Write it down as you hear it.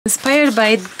Inspired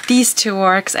by these two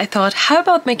works, I thought, how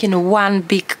about making one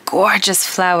big gorgeous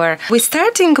flower? We're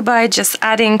starting by just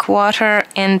adding water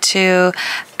into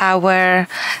our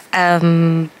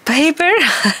paper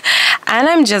and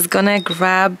I'm just gonna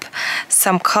grab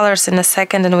some colors in a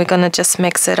second and we're gonna just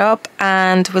mix it up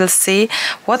and we'll see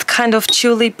what kind of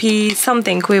tulipy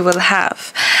something we will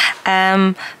have.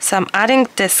 So I'm adding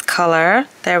this color,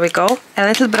 there we go, a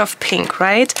little bit of pink,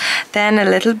 right? Then a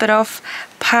little bit of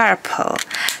purple.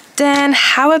 Then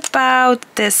how about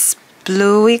this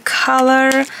bluey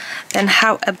color? Then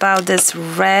how about this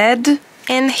red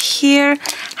in here?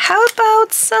 How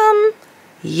about some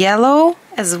yellow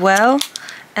as well?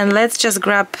 And let's just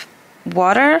grab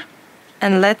water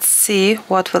and let's see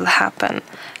what will happen.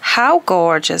 How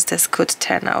gorgeous this could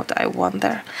turn out, I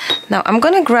wonder. Now I'm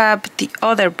gonna grab the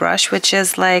other brush, which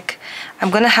is like,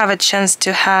 I'm gonna have a chance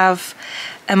to have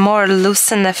a more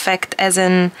loosened effect, as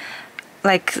in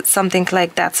like something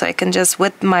like that. So I can just,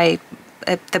 with my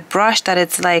the brush that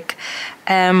it's like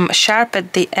sharp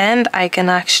at the end, I can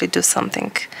actually do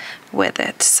something with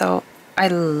it. So I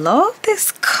love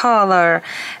this color,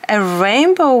 a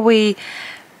rainbowy.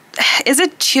 Is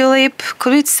it tulip?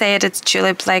 Could we say it's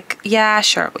tulip? Like, yeah,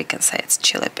 sure, we can say it's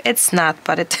tulip. It's not,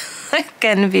 but it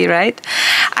can be, right?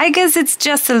 I guess it's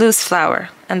just a loose flower,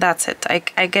 and that's it.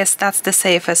 I guess that's the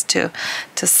safest to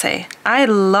say. I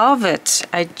love it.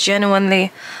 I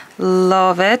genuinely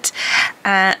love it.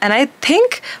 And I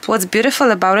think what's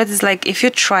beautiful about it is, like, if you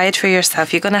try it for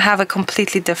yourself, you're gonna have a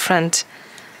completely different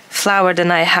flower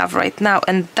than I have right now,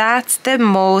 and that's the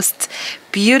most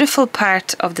beautiful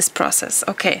part of this process.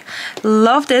 Okay,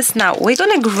 love this. Now we're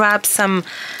gonna grab some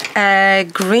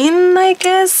green, I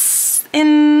guess,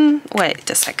 wait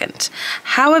a second.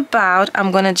 How about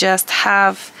I'm gonna just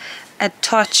have a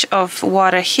touch of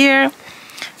water here,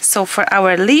 so for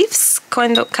our leaves,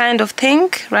 kind of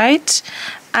thing, right?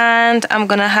 And I'm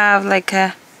gonna have like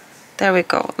a, there we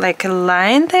go, like a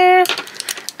line there,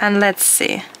 and let's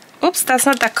see. Oops, that's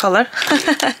not that color.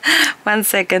 1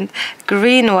 second.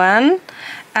 Green one.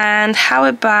 And how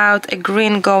about a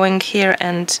green going here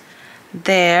and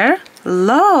there?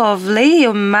 Lovely.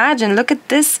 Imagine, look at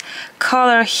this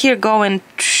color here going.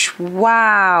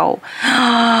 Wow.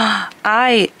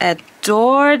 I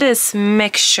adore this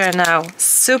mixture now.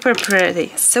 Super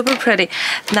pretty. Super pretty.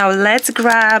 Now let's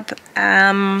grab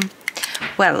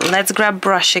let's grab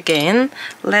brush again.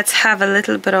 Let's have a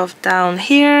little bit of down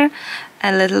here,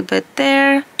 a little bit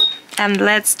there, and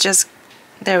let's just,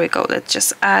 there we go, let's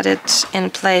just add it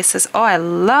in places. Oh, I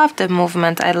love the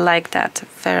movement. I like that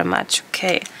very much.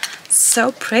 Okay,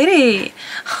 so pretty.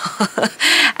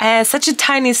 Such a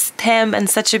tiny stem and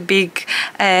such a big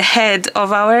head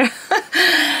of our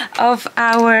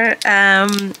flower.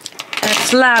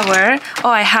 Oh,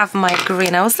 I have my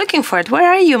green. I was looking for it. Where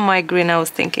are you, my green? I was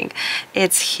thinking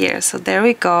it's here. So there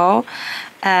we go.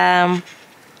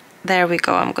 There we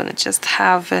go. I'm gonna just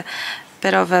have a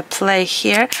bit of a play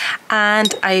here,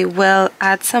 and I will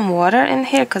add some water in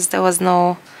here because there was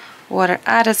no water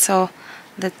added. So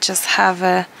let's just have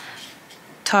a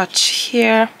touch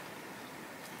here.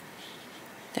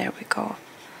 There we go.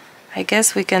 I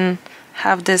guess we can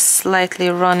have this slightly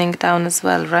running down as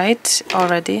well, right?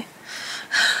 Already.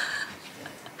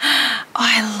 Oh,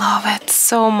 I love it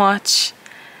so much.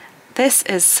 This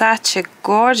is such a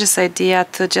gorgeous idea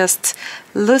to just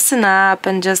loosen up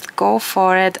and just go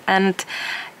for it. And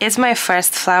it's my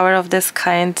first flower of this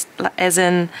kind, as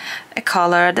in a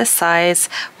color, the size,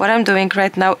 what I'm doing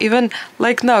right now, even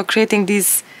like now creating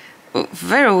these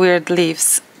very weird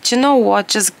leaves. Do you know what?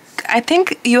 Just, I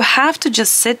think you have to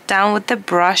just sit down with the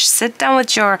brush, sit down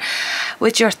with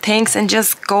your things and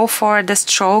just go for the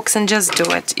strokes and just do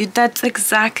it. That's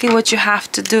exactly what you have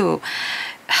to do.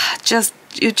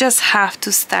 You just have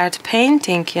to start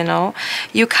painting, you know.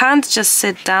 You can't just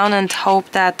sit down and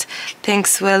hope that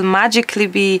things will magically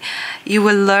be, you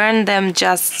will learn them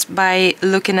just by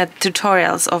looking at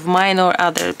tutorials of mine or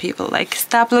other people. Like,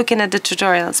 stop looking at the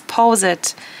tutorials, pause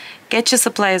it, get your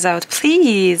supplies out,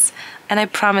 please. And I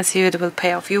promise you it will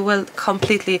pay off. You will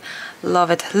completely love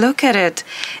it. Look at it.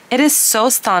 It is so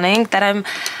stunning that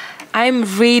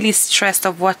I'm really stressed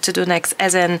of what to do next,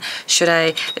 as in, should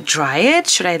I dry it?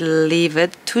 Should I leave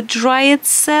it to dry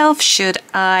itself? Should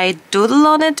I doodle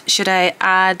on it? Should I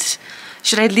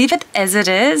leave it as it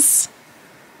is?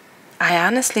 I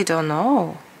honestly don't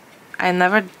know. I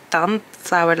never done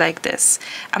flower like this.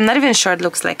 I'm not even sure it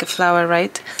looks like a flower,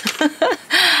 right?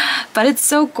 But it's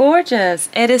so gorgeous.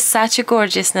 It is such a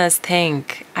gorgeousness thing.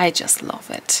 I just love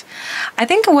it. I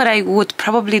think what I would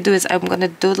probably do is I'm gonna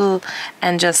doodle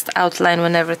and just outline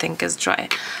when everything is dry.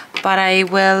 But I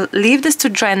will leave this to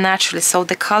dry naturally, so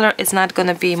the color is not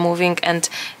gonna be moving. And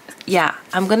yeah,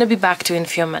 I'm gonna be back to you in a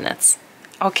few minutes.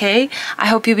 Okay, I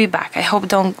hope you'll be back. I hope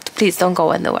please don't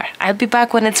go anywhere. I'll be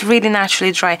back when it's really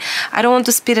naturally dry. I don't want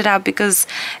to speed it up because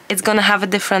it's gonna have a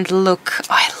different look.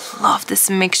 Oh, I love this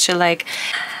mixture. Like,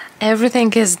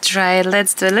 everything is dry.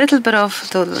 Let's do a little bit of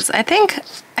doodles. I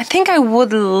think I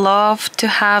would love to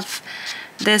have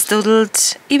this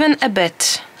doodled even a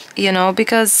bit, you know,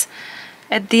 because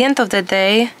at the end of the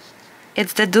day,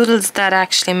 it's the doodles that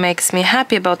actually makes me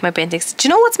happy about my paintings. Do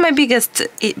you know what's my biggest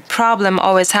problem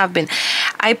always have been?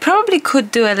 I probably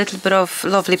could do a little bit of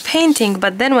lovely painting,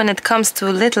 but then when it comes to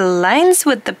little lines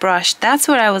with the brush, that's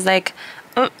where I was like,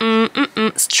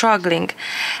 struggling.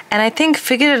 And I think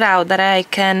figured it out that I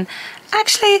can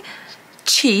actually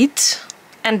cheat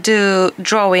and do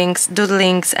drawings,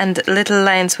 doodlings, and little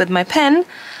lines with my pen.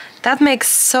 That makes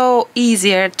so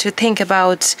easier to think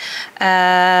about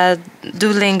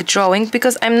doodling, drawing,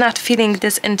 because I'm not feeling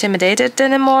this intimidated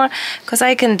anymore, because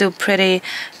I can do pretty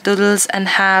doodles and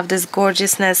have this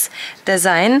gorgeousness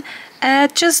design,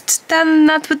 just done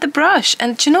not with the brush.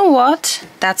 And you know what?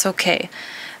 That's okay.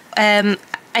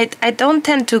 I don't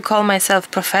tend to call myself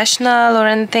professional or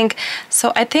anything,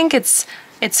 so I think it's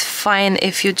fine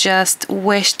if you just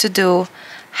wish to do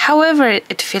however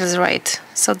it feels right.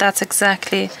 So that's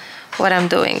exactly what I'm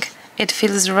doing. It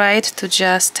feels right to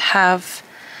just have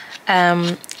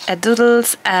a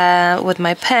doodles with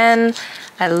my pen.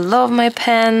 I love my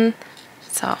pen,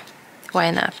 so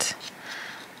why not?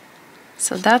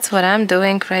 So that's what I'm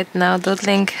doing right now,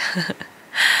 doodling.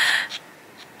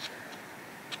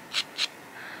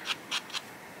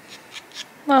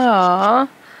 Oh,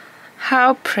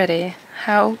 how pretty,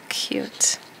 how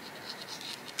cute.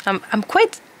 I'm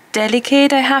quite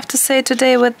delicate, I have to say,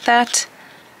 today with that.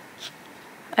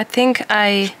 I think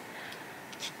I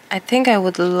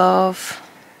would love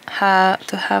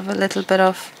to have a little bit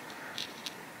of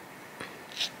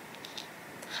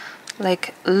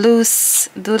like loose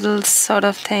doodle sort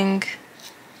of thing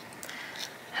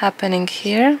happening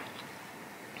here.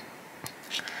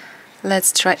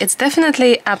 Let's try. It's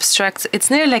definitely abstract.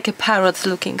 It's nearly like a parrot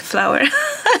looking flower.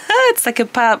 It's like a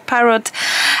parrot.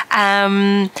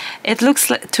 It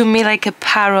looks to me like a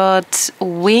parrot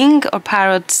wing or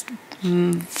parrot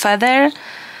feather.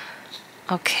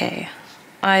 Okay,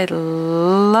 I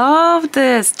love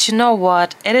this. Do you know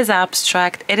what? It is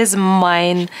abstract. It is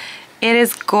mine. It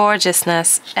is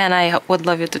gorgeousness, and I would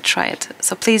love you to try it.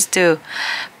 So please do.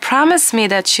 Promise me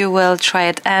that you will try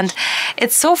it. And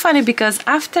it's so funny because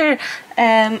after,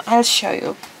 I'll show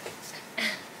you.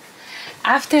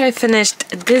 After I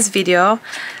finished this video,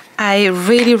 I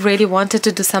really wanted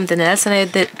to do something else, and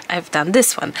I've done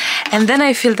this one. And then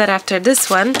I feel that after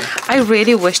this one, I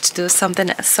really wish to do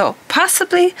something else. So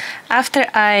possibly after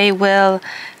I will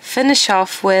finish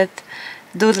off with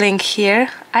doodling here,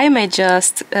 I may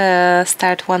just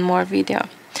start one more video.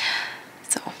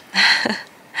 So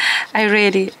I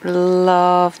really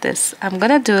love this. I'm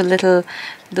gonna do a little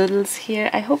doodles here.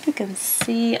 I hope you can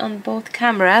see on both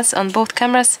cameras.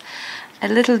 A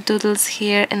little doodles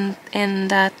here in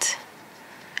that.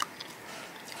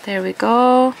 There we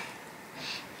go.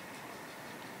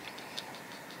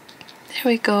 There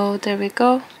we go. There we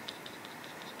go.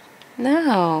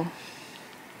 Now,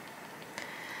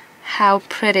 how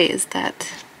pretty is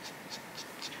that?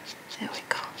 There we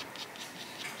go.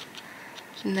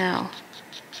 Now,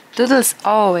 doodles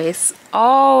always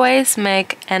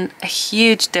make a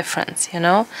huge difference, you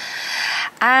know.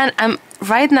 And I'm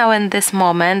right now in this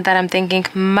moment that I'm thinking,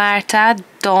 Marta,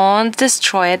 don't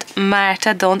destroy it.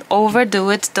 Marta, don't overdo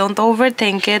it. Don't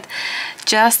overthink it.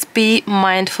 Just be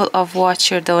mindful of what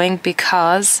you're doing,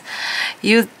 because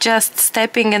you're just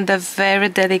stepping in the very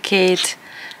delicate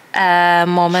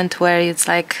moment where it's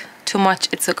like too much.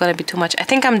 It's gonna be too much. I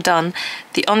think I'm done.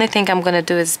 The only thing I'm gonna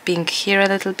do is being here a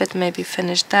little bit, maybe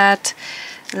finish that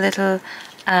a little,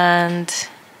 and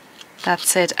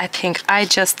that's it. I think I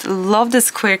just love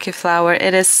this quirky flower.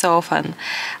 It is so fun.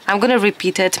 I'm gonna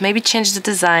repeat it, maybe change the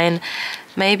design,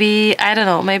 maybe, I don't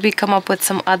know, maybe come up with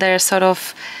some other sort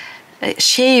of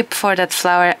shape for that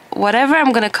flower. Whatever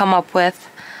I'm gonna come up with,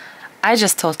 I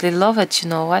just totally love it. You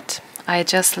know what? I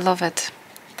just love it.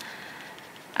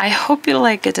 I hope you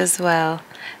like it as well.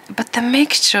 But the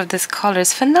mixture of this color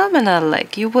is phenomenal.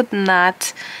 Like, you would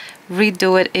not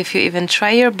redo it if you even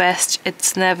try your best.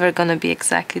 It's never gonna be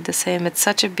exactly the same. It's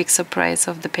such a big surprise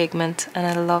of the pigment, and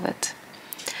I love it.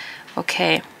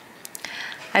 Okay,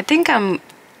 I think I'm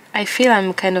I feel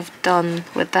I'm kind of done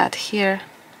with that here.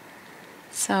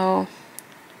 So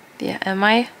yeah, am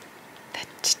I?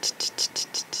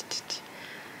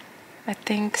 I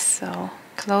think so.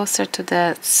 Closer to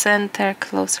the center,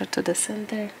 closer to the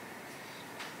center.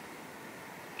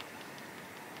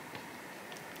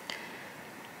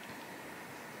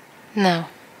 Now,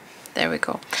 there we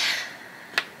go.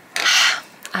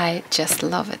 I just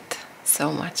love it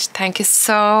so much. Thank you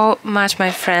so much, my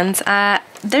friends.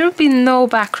 There will be no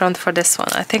background for this one.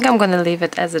 I think I'm gonna leave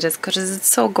it as it is because it's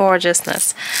so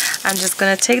gorgeousness. I'm just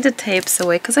gonna take the tapes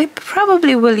away because I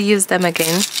probably will use them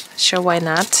again. Sure, why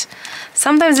not?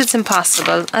 Sometimes it's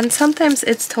impossible and sometimes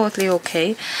it's totally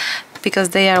okay because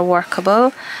they are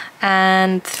workable.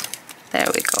 And there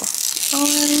we go. Oh,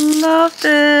 I love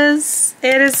this.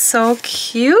 It is so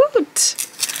cute.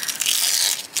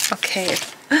 Okay,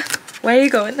 where are you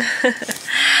going?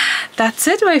 That's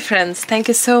it, my friends. Thank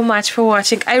you so much for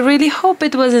watching. I really hope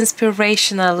it was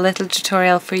inspirational little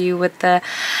tutorial for you with the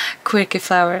quirky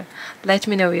flower. Let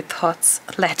me know your thoughts.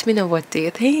 Let me know what do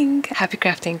you think. Happy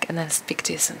crafting and I'll speak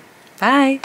to you soon. Bye.